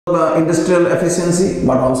industrial efficiency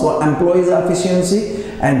but also employees efficiency,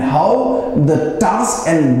 and how the task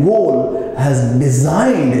and goal has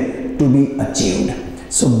designed to be achieved.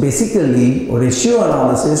 So basically ratio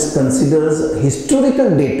analysis considers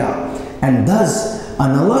historical data and thus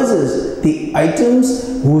analyzes the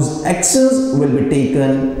items whose actions will be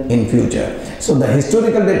taken in future. So the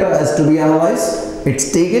historical data has to be analyzed,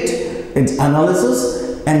 its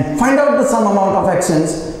analysis, and find out the some amount of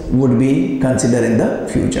actions would be considered in the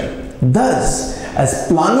future. Thus, as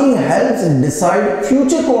planning helps decide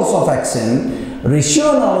future course of action,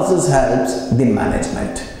 ratio analysis helps the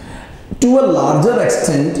management to a larger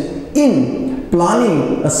extent in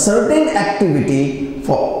planning a certain activity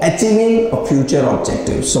for achieving a future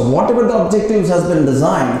objective. So whatever the objectives has been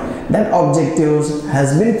designed, that objectives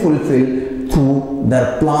has been fulfilled through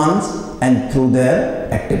their plans and through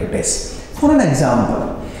their activities. For an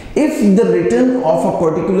example, if the return of a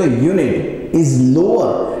particular unit is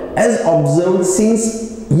lower as observed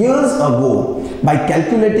since years ago by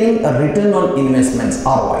calculating a return on investments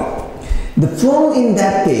ROI, the firm in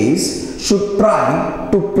that case should try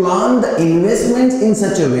to plan the investments in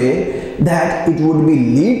such a way that it would be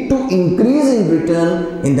lead to increase in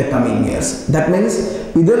return in the coming years. That means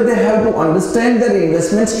either they have to understand their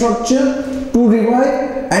investment structure to revive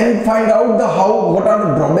and find out what are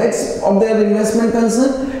the drawbacks of their investment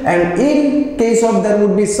concern, and in case of there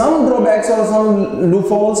would be some drawbacks or some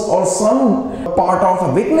loopholes or some part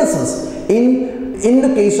of weaknesses in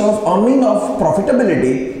the case of earning of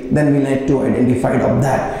profitability, then we need to identify of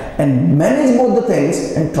that and manage both the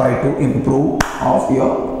things and try to improve of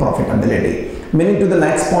your profitability. Meaning to the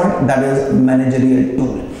next point, that is managerial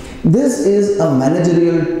tool. This is a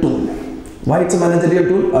managerial tool. Why it's a managerial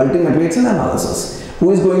tool? Ultimately it's an analysis. Who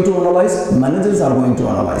is going to analyze? Managers are going to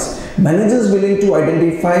analyze. Managers willing to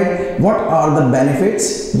identify what are the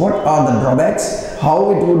benefits, what are the drawbacks, how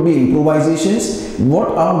it would be improvisations, what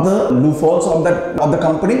are the loopholes of the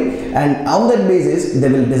company, and on that basis they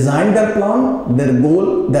will design their plan, their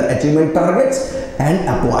goal, their achievement targets, and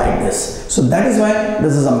apply this. So that is why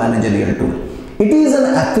this is a managerial tool. It is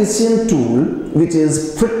an efficient tool which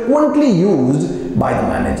is frequently used by the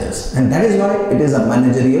managers, and that is why it is a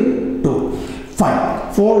managerial tool.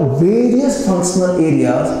 Fine. For various functional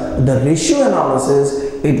areas, the ratio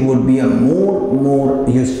analysis, it would be a more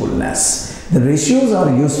usefulness. The ratios are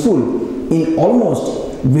useful in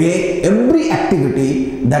almost every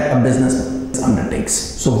activity that a business undertakes.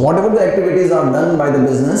 So whatever the activities are done by the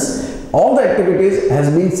business, all the activities has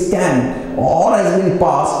been scanned or has been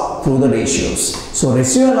passed through the ratios. So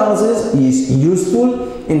ratio analysis is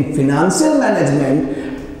useful in financial management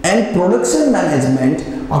and production management,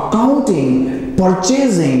 accounting,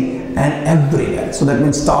 purchasing, and everywhere. So that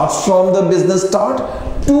means starts from the business start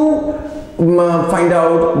to find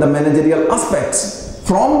out the managerial aspects.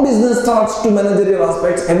 From business starts to managerial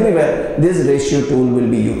aspects, everywhere this ratio tool will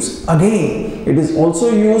be used. Again, it is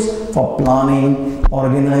also used for planning,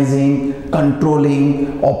 organizing,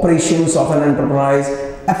 controlling operations of an enterprise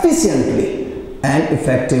efficiently and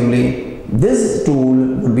effectively. This tool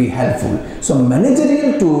would be helpful. So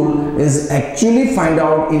managerial tool is actually find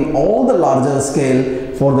out in all the larger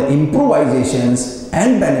scale for the improvisations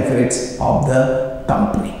and benefits of the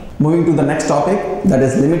company. Moving to the next topic, that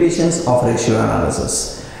is limitations of ratio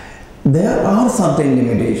analysis. There are certain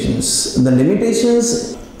limitations. The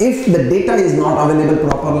limitations, if the data is not available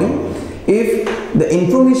properly, if the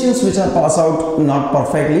informations which are passed out not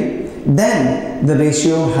perfectly, then the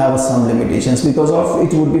ratio has some limitations because of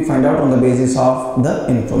it would be find out on the basis of the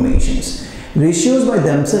informations. Ratios by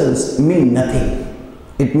themselves mean nothing.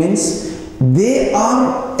 It means they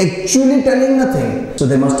are actually telling nothing. So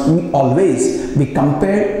they must always be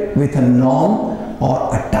compared with a norm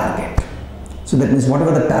or a target. So that means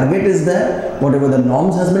whatever the target is there, whatever the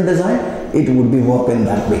norms has been designed, it would be work in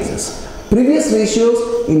that basis. Previous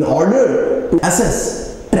ratios in order to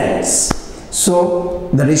assess trends. So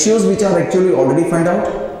the ratios which are actually already find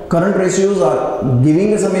out, current ratios are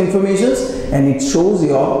giving us some informations and it shows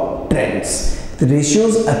your trends. The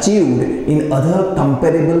ratios achieved in other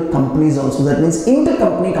comparable companies also, that means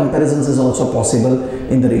intercompany comparisons is also possible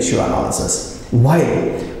in the ratio analysis.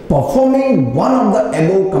 While performing one of the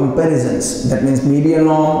above comparisons, that means maybe a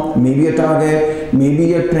norm, maybe a target,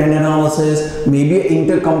 maybe a trend analysis, maybe a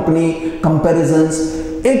intercompany comparisons,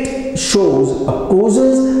 it shows a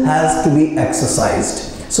causes has to be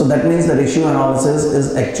exercised. So that means the ratio analysis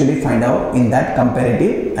is actually find out in that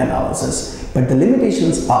comparative analysis. But the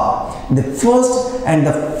limitations are, the first and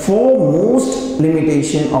the foremost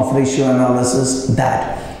limitation of ratio analysis,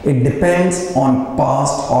 that it depends on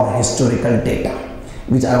past or historical data.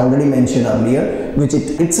 which I already mentioned earlier, which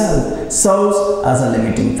itself serves as a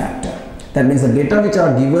limiting factor. That means the data which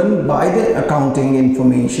are given by the accounting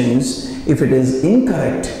informations, if it is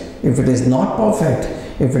incorrect, if it is not perfect,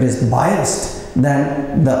 if it is biased,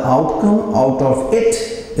 then the outcome out of it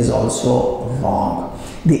is also wrong.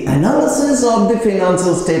 The analysis of the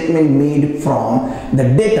financial statement made from the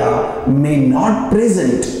data may not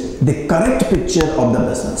present the correct picture of the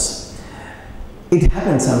business. It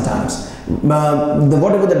happens sometimes.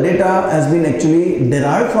 Whatever the data has been actually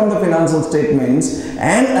derived from the financial statements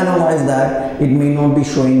and analyze that, it may not be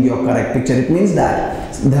showing your correct picture. It means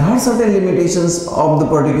that there are certain limitations of the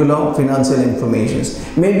particular financial informations.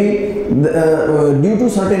 Maybe due to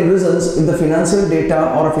certain reasons, if the financial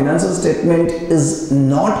data or a financial statement is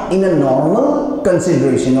not in a normal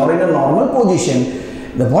consideration or in a normal position,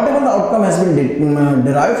 whatever the outcome has been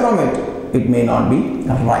derived from it, it may not be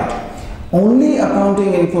right. Only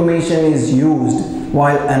accounting information is used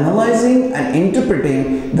while analyzing and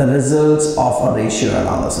interpreting the results of a ratio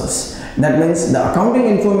analysis. That means the accounting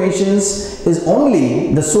information is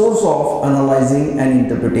only the source of analyzing and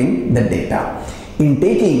interpreting the data. In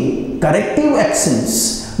taking corrective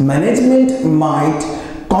actions, management might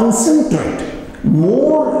concentrate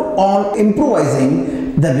more on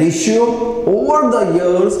improvising the ratio over the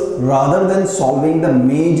years rather than solving the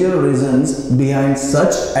major reasons behind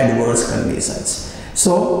such adverse conditions.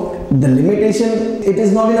 So the limitation, it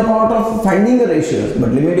is not in a part of finding the ratios, but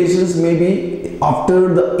limitations may be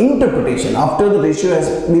after the interpretation, after the ratio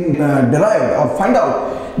has been derived or find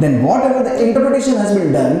out, then whatever the interpretation has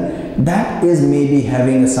been done, that is maybe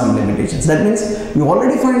having some limitations. That means you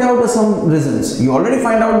already find out some reasons, you already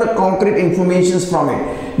find out the concrete informations from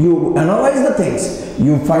it, you analyze the things,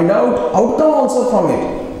 you find out outcome also from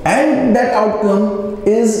it, and that outcome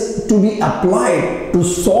is to be applied to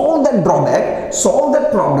solve that drawback, solve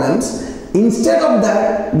that problems. Instead of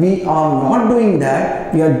that, we are not doing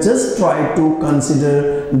that. We are just trying to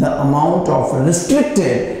consider the amount of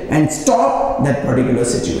restricted and stop that particular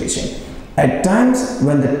situation. At times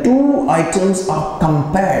when the two items are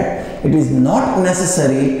compared, it is not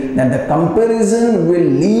necessary that the comparison will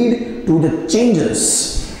lead to the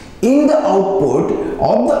changes in the output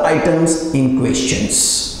of the items in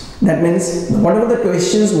questions. That means whatever the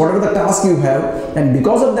questions, whatever the task you have, and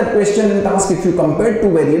because of that question and task, if you compare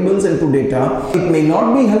two variables and two data, it may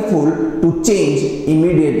not be helpful to change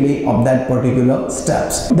immediately of that particular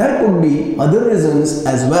steps. There could be other reasons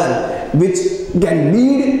as well which can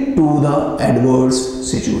lead to the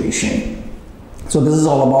adverse situation. So this is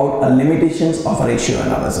all about limitations of a ratio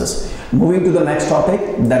analysis. Moving to the next topic,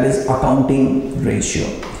 that is accounting ratio.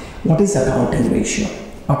 What is accounting ratio?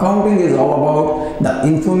 Accounting is all about the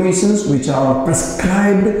informations which are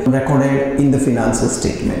prescribed, recorded in the financial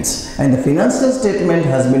statements, and the financial statement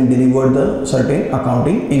has been delivered the certain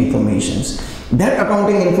accounting informations. That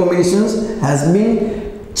accounting informations has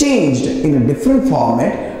been changed in a different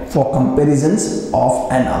format for comparisons of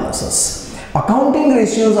analysis. Accounting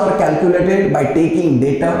ratios are calculated by taking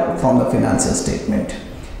data from the financial statement.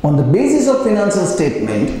 On the basis of financial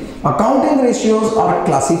statement, accounting ratios are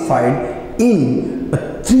classified in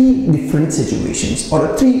three different situations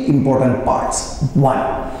or three important parts. One,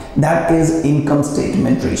 that is income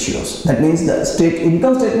statement ratios. That means the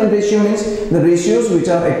income statement ratio means the ratios which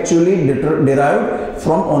are actually derived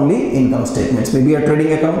from only income statements. Maybe a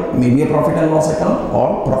trading account, maybe a profit and loss account,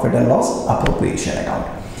 or profit and loss appropriation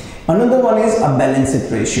account. Another one is a balance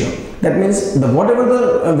sheet ratio. That means whatever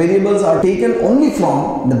the variables are taken only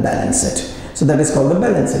from the balance sheet. So that is called the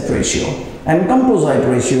balance sheet ratio. And composite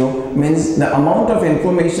ratio means the amount of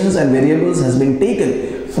informations and variables has been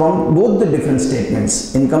taken from both the different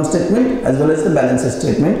statements, income statement as well as the balance sheet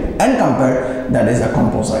statement, and compared. That is a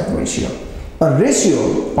composite ratio. A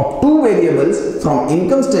ratio of two variables from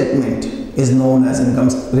income statement is known as income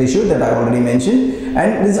ratio, that I already mentioned,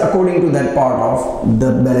 and this is according to that part of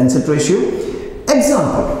the balance sheet ratio.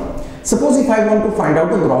 Example, suppose if I want to find out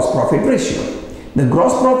the gross profit ratio. The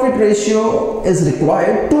gross profit ratio is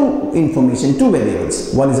required two information, two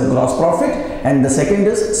variables. One is a gross profit and the second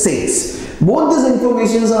is sales. Both these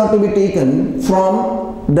informations are to be taken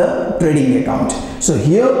from the trading account. So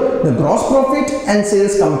here the gross profit and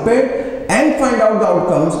sales compared and find out the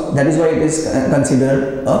outcomes. That is why it is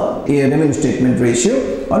considered a revenue statement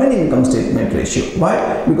ratio or an income statement ratio.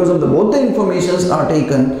 Why? Because of both the informations are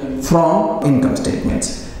taken from income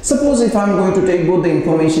statements. Suppose if I am going to take both the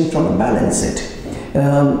information from a balance sheet.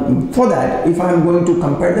 For that, if I am going to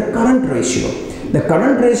compare the current ratio, the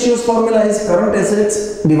current ratio's formula is current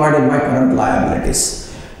assets divided by current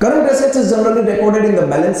liabilities. Current assets is generally recorded in the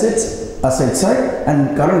balance sheets asset side,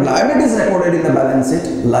 and current liabilities recorded in the balance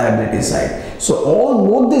sheet, liability side. So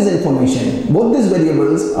both these information, both these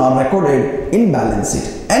variables are recorded in balance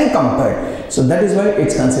sheet and compared. So that is why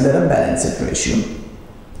it's considered a balance sheet ratio.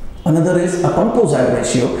 Another is a composite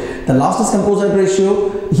ratio. The last is composite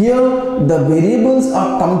ratio. Here the variables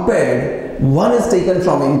are compared. One is taken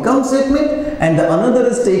from income statement and the another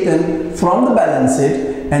is taken from the balance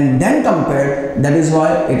sheet and then compared. That is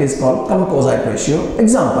why it is called composite ratio.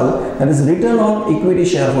 Example, that is return on equity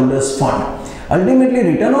shareholders fund.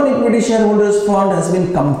 Ultimately, return on equity shareholders fund has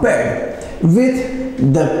been compared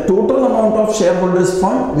with the total amount of shareholders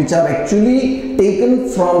fund which are actually taken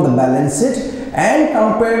from the balance sheet and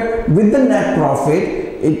compared with the net profit.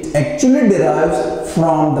 It actually derives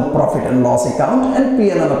from the profit and loss account and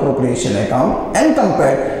P&L appropriation account and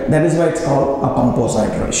compared. That is why it's called a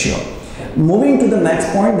composite ratio. Moving to the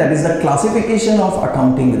next point, that is the classification of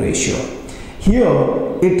accounting ratio. Here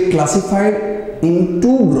it classified in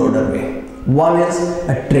two broader way. One is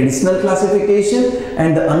a traditional classification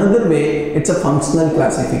and the another way it's a functional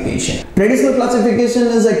classification. Traditional classification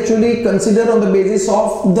is actually considered on the basis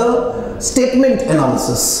of the statement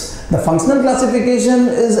analysis. The functional classification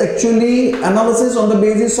is actually analysis on the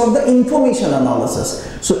basis of the information analysis.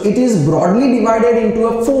 So it is broadly divided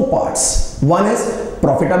into four parts. One is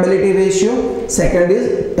profitability ratio, second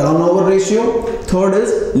is turnover ratio, third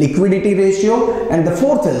is liquidity ratio, and the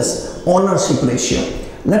fourth is ownership ratio.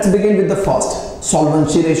 Let's begin with the first,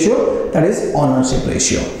 solvency ratio, that is ownership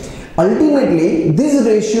ratio. Ultimately, this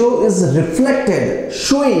ratio is reflected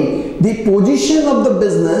showing the position of the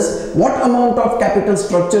business, what amount of capital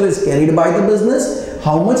structure is carried by the business,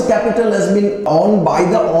 how much capital has been owned by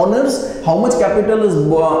the owners, how much capital is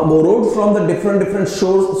borrowed from the different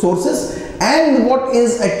sources, and what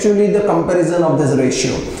is actually the comparison of this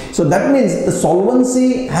ratio. So that means the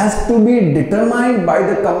solvency has to be determined by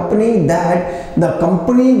the company, that the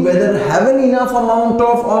company whether having enough amount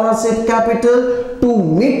of ownership capital to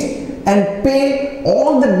meet and pay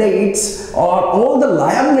all the debts or all the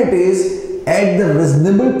liabilities at the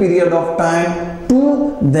reasonable period of time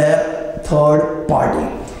to their third party.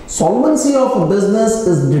 Solvency of a business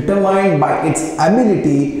is determined by its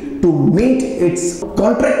ability to meet its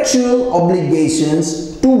contractual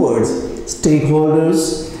obligations towards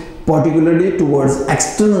stakeholders, particularly towards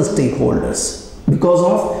external stakeholders. Because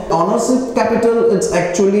of ownership capital, it's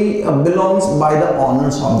actually belongs by the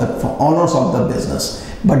owners of the business.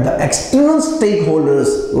 But the external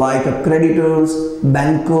stakeholders like creditors,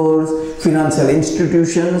 bankers, financial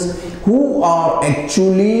institutions who are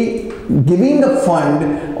actually giving the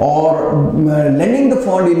fund or lending the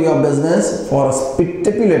fund in your business for a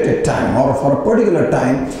stipulated time or for a particular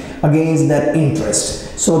time against their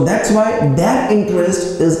interest. So that's why their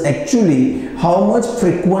interest is actually how much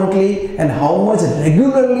frequently and how much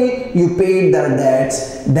regularly you paid their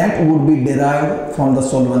debts. That would be derived from the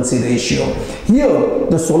solvency ratio. Here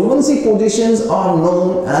the solvency positions are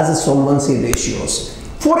known as the solvency ratios.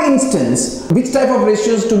 For instance, which type of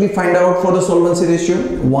ratios to be find out for the solvency ratio?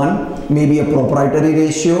 One may be a proprietary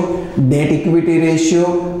ratio, debt equity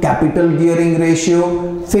ratio, capital gearing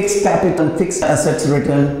ratio, fixed capital, fixed assets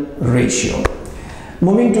return ratio.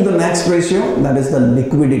 Moving to the next ratio, that is the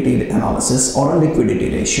liquidity analysis or a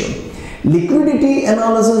liquidity ratio. Liquidity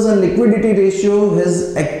analysis and liquidity ratio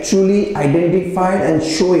is actually identified and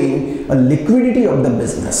showing a liquidity of the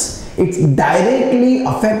business. It's directly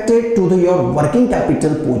affected to your working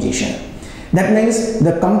capital position. That means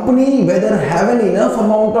the company whether having enough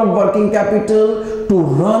amount of working capital to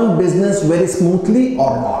run business very smoothly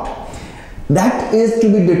or not. That is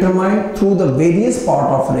to be determined through the various part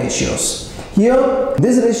of ratios. Here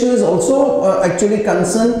this ratio is also actually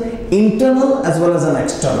concerned internal as well as an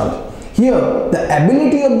external. Here the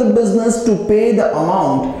ability of the business to pay the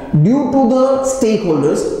amount due to the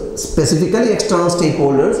stakeholders, specifically external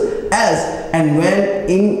stakeholders, as and when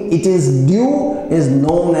it is due is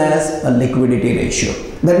known as a liquidity ratio.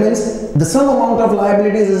 That means the sum amount of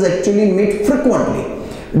liabilities is actually met frequently,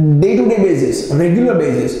 day-to-day basis, regular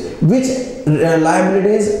basis, which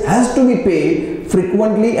liabilities has to be paid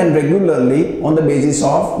frequently and regularly on the basis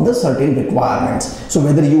of the certain requirements. So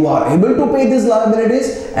whether you are able to pay these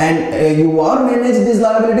liabilities and you are manage these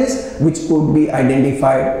liabilities, which could be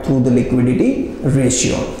identified through the liquidity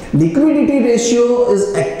ratio. Liquidity ratio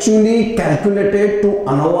is actually calculated to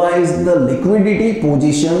analyze the liquidity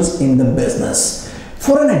positions in the business.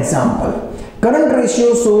 For an example, current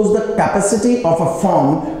ratio shows the capacity of a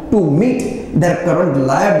firm to meet their current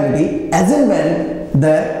liability as and when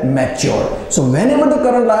they're mature. So whenever the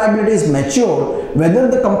current liability is mature, whether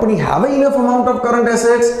the company have enough amount of current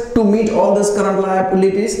assets to meet all these current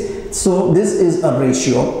liabilities, so this is a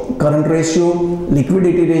ratio, current ratio,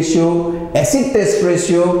 liquidity ratio, acid test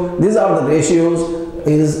ratio. These are the ratios,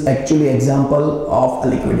 is actually example of a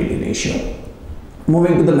liquidity ratio.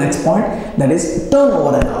 Moving to the next point, that is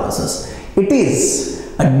turnover analysis. It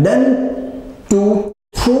is done to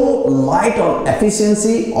throw light on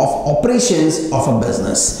efficiency of operations of a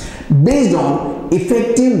business based on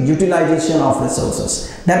effective utilization of resources.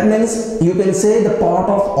 That means you can say the part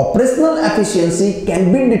of operational efficiency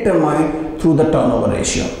can be determined through the turnover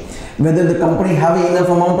ratio. Whether the company have enough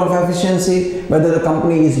amount of efficiency, whether the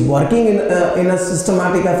company is working in a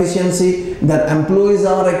systematic efficiency, that employees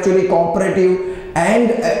are actually cooperative, and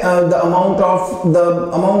the amount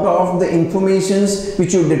of the informations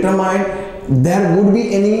which you determine, there would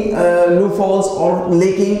be any loopholes or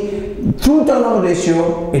lacking. Through turnover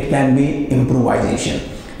ratio, it can be improvisation.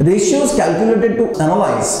 Ratios calculated to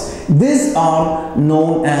analyze, these are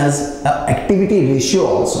known as activity ratio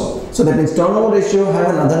also. So that means turnover ratio have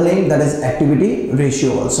another name, that is activity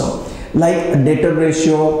ratio also, like debtor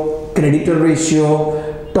ratio, creditor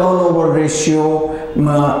ratio, turnover ratio,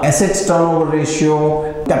 assets turnover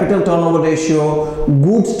ratio, capital turnover ratio,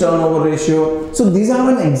 goods turnover ratio. So these are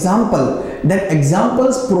an example. That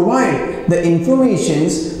examples provide the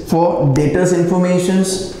informations for debtors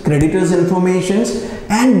informations, creditors informations,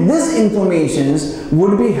 and this informations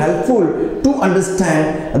would be helpful to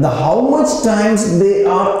understand the how much times they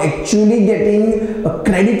are actually getting a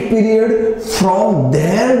credit period from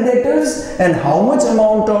their debtors and how much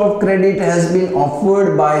amount of credit has been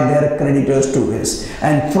offered by their creditors to us,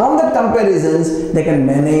 and from that comparisons they can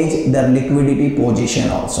manage their liquidity position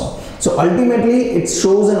also. So ultimately it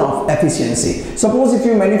shows an efficiency. Suppose if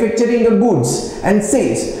you manufacturing a goods and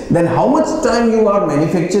sales, then how much time you are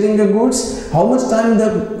manufacturing the goods, how much time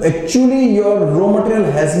the actually your raw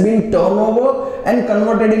material has been turned over and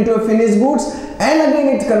converted into a finished goods, and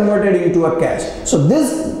again it's converted into a cash. So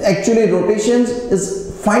this actually rotations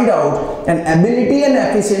is find out an ability and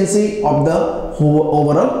efficiency of the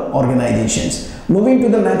overall organizations. Moving to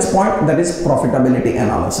the next point, that is profitability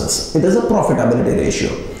analysis. It is a profitability ratio.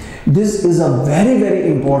 This is a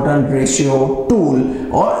very important ratio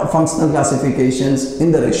tool or functional classifications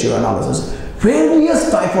in the ratio analysis.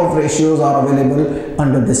 Various type of ratios are available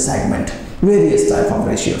under this segment. Various type of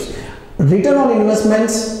ratios. Return on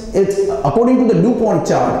investments, it's according to the DuPont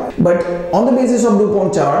chart, but on the basis of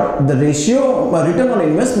DuPont chart, the ratio return on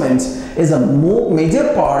investments is a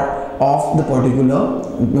major part of the particular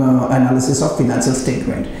analysis of financial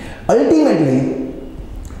statement. Ultimately,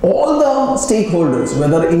 all the stakeholders,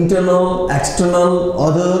 whether internal, external,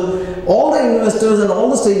 other, all the investors and all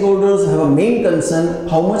the stakeholders have a main concern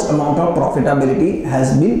how much amount of profitability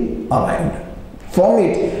has been arrived from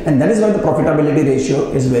it, and that is why the profitability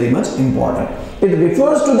ratio is very much important. It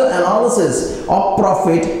refers to the analysis of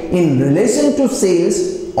profit in relation to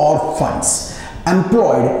sales or funds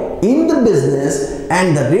employed in the business,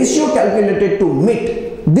 and the ratio calculated to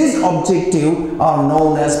meet this objective are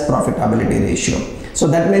known as profitability ratio. So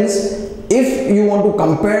that means if you want to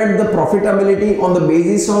compare the profitability on the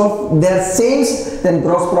basis of their sales, then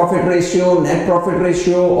gross profit ratio, net profit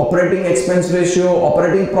ratio, operating expense ratio,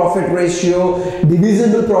 operating profit ratio,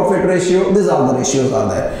 divisible profit ratio, these are the ratios are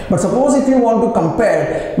there. But suppose if you want to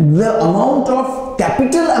compare the amount of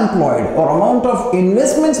capital employed or amount of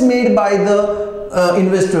investments made by the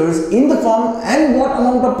investors in the firm and what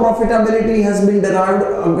amount of profitability has been derived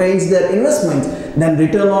against their investments, then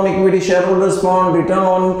return on equity shareholders fund, return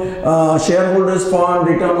on shareholders fund,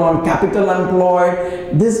 return on capital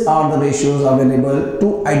employed, these are the ratios available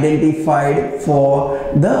to identify for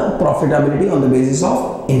the profitability on the basis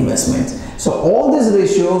of investments. So all these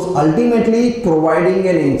ratios ultimately providing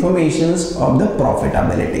an informations of the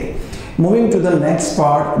profitability. Moving to the next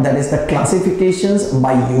part, that is the classifications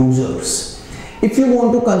by users. If you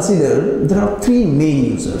want to consider, there are three main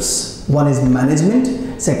users. One is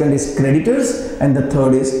management, second is creditors, and the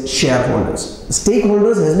third is shareholders.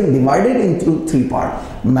 Stakeholders has been divided into three parts: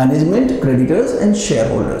 management, creditors, and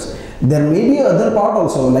shareholders. There may be other part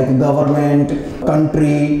also like government,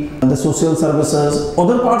 country, the social services,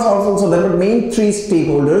 other parts also. There are main three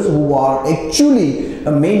stakeholders who are actually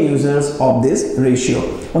main users of this ratio.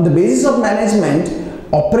 On the basis of management,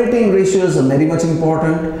 operating ratios are very much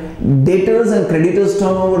important. Debtors and creditors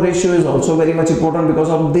turnover ratio is also very much important because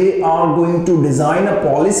of they are going to design a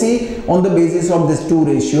policy on the basis of this two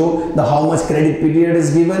ratio, the how much credit period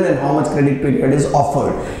is given and how much credit period is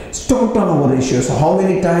offered. Stock turnover ratio, so how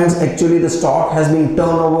many times actually the stock has been turned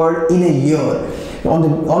over in a year.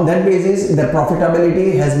 On that basis, the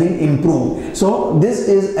profitability has been improved. So this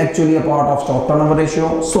is actually a part of stock turnover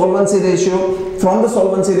ratio. Solvency ratio, from the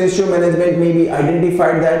solvency ratio, management may be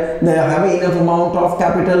identified that they have enough amount of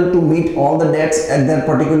capital to meet all the debts at that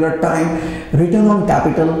particular time. Return on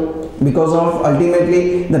capital, because of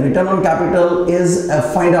ultimately the return on capital is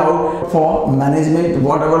find out for management,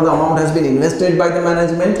 whatever the amount has been invested by the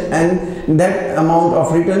management, and that amount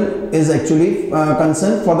of return is actually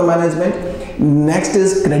concerned for the management. Next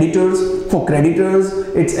is creditors. For creditors,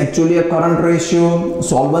 it's actually a current ratio,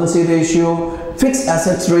 solvency ratio, fixed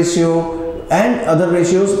assets ratio, and other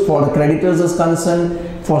ratios for the creditors is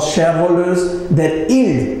concerned. For shareholders, their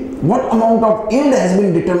yield, what amount of yield has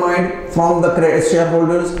been determined from the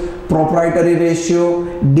shareholders, proprietary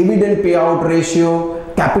ratio, dividend payout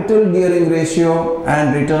ratio, capital gearing ratio,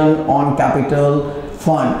 and return on capital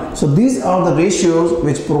fund. So these are the ratios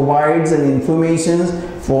which provides an information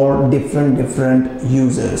for different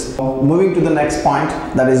users. Moving to the next point,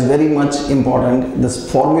 that is very much important,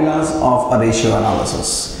 this formulas of a ratio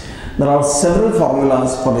analysis. There are several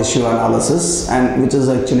formulas for ratio analysis, and which is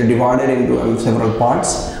actually divided into several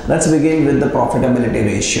parts. Let's begin with the profitability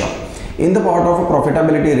ratio. In the part of a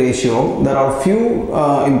profitability ratio, there are few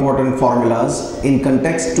important formulas in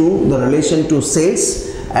context to the relation to sales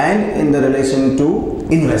and in the relation to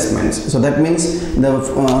investments. So that means the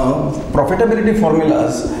profitability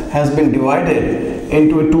formulas has been divided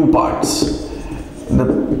into two parts. The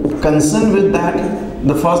concern with that,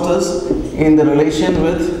 the first is in the relation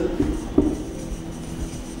with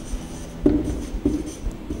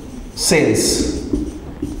sales.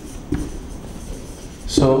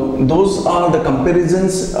 So those are the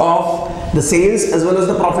comparisons of the sales as well as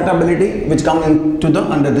the profitability which come into the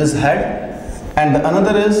under this head, and the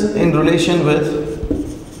another is in relation with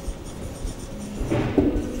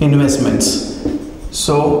investments.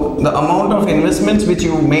 So the amount of investments which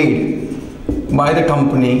you made by the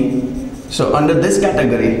company. So under this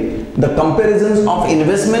category, the comparisons of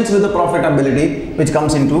investments with the profitability which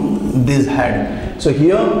comes into this head. So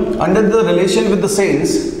here under the relation with the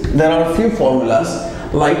sales, there are a few formulas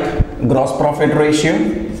like gross profit ratio,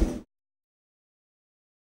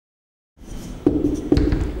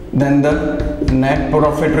 then the net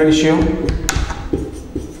profit ratio,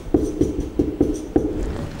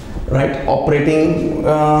 right, operating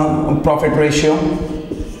profit ratio,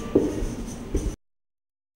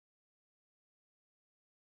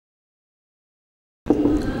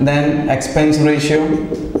 then expense ratio,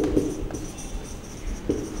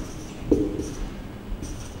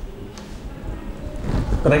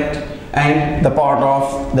 correct, and the part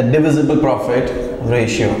of the divisible profit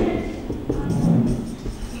ratio.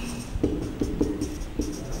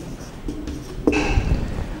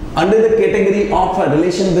 Under the category of a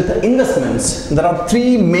relation with the investments, there are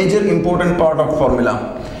three major important part of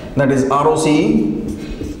formula, that is ROCE,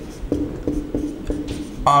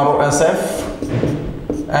 ROSF,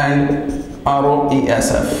 and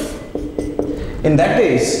ROESF. In that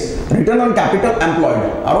case, return on capital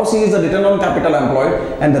employed, ROC is the return on capital employed,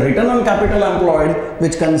 and the return on capital employed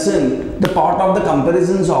which concern the part of the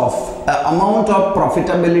comparisons of amount of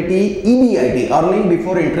profitability, EBIT, earning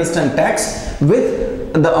before interest and tax, with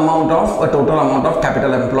the amount of total amount of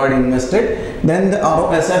capital employed invested. Then the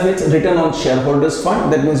ROSF is return on shareholders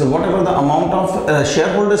fund, that means whatever the amount of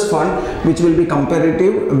shareholders fund which will be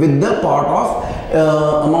comparative with the part of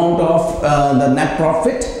amount of the net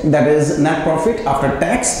profit, that is net profit after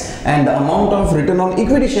tax, and the amount of return on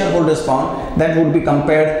equity shareholders fund, that would be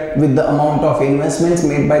compared with the amount of investments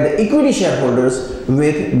made by the equity shareholders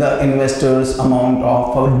with the investors amount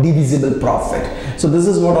of divisible profit. So this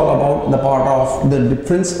is what all about the part of the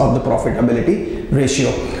difference of the profitability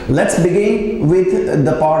ratio. Let's begin with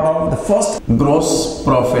the part of the first, gross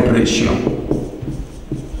profit ratio.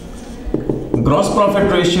 Gross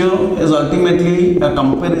profit ratio is ultimately a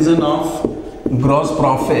comparison of gross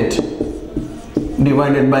profit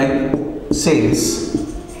divided by sales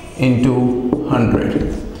into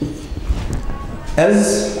 100.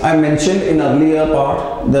 As I mentioned in earlier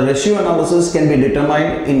part, the ratio analysis can be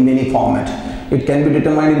determined in many formats. It can be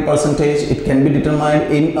determined in percentage, it can be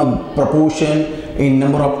determined in a proportion, in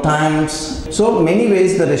number of times. So many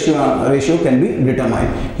ways the ratio can be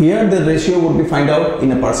determined. Here the ratio would be find out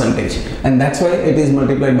in a percentage, and that's why it is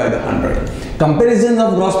multiplied by the 100. Comparison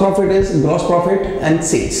of gross profit is gross profit and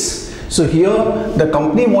sales. So here the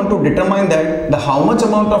company want to determine that the how much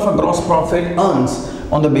amount of a gross profit earns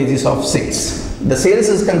on the basis of sales. The sales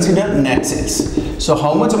is considered net sales. So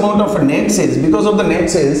how much amount of a net sales, because of the net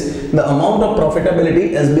sales, the amount of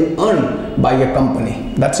profitability has been earned by a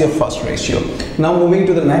company. That's your first ratio. Now moving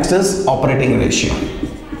to the next is operating ratio.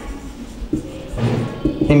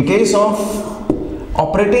 In case of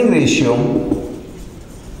operating ratio,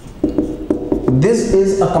 this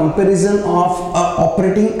is a comparison of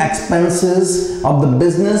operating expenses of the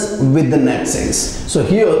business with the net sales. So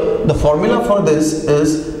here the formula for this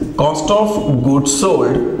is cost of goods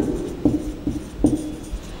sold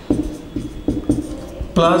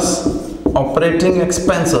plus operating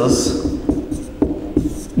expenses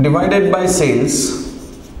divided by sales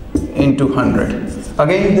into 100.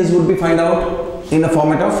 Again, this would be find out in the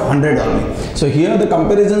format of 100 only. So here the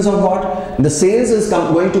comparisons of what? The sales is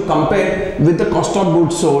going to compare with the cost of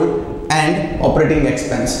goods sold and operating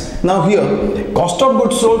expense. Now here cost of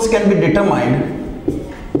goods sold can be determined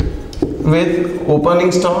with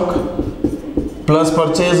opening stock plus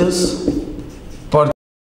purchases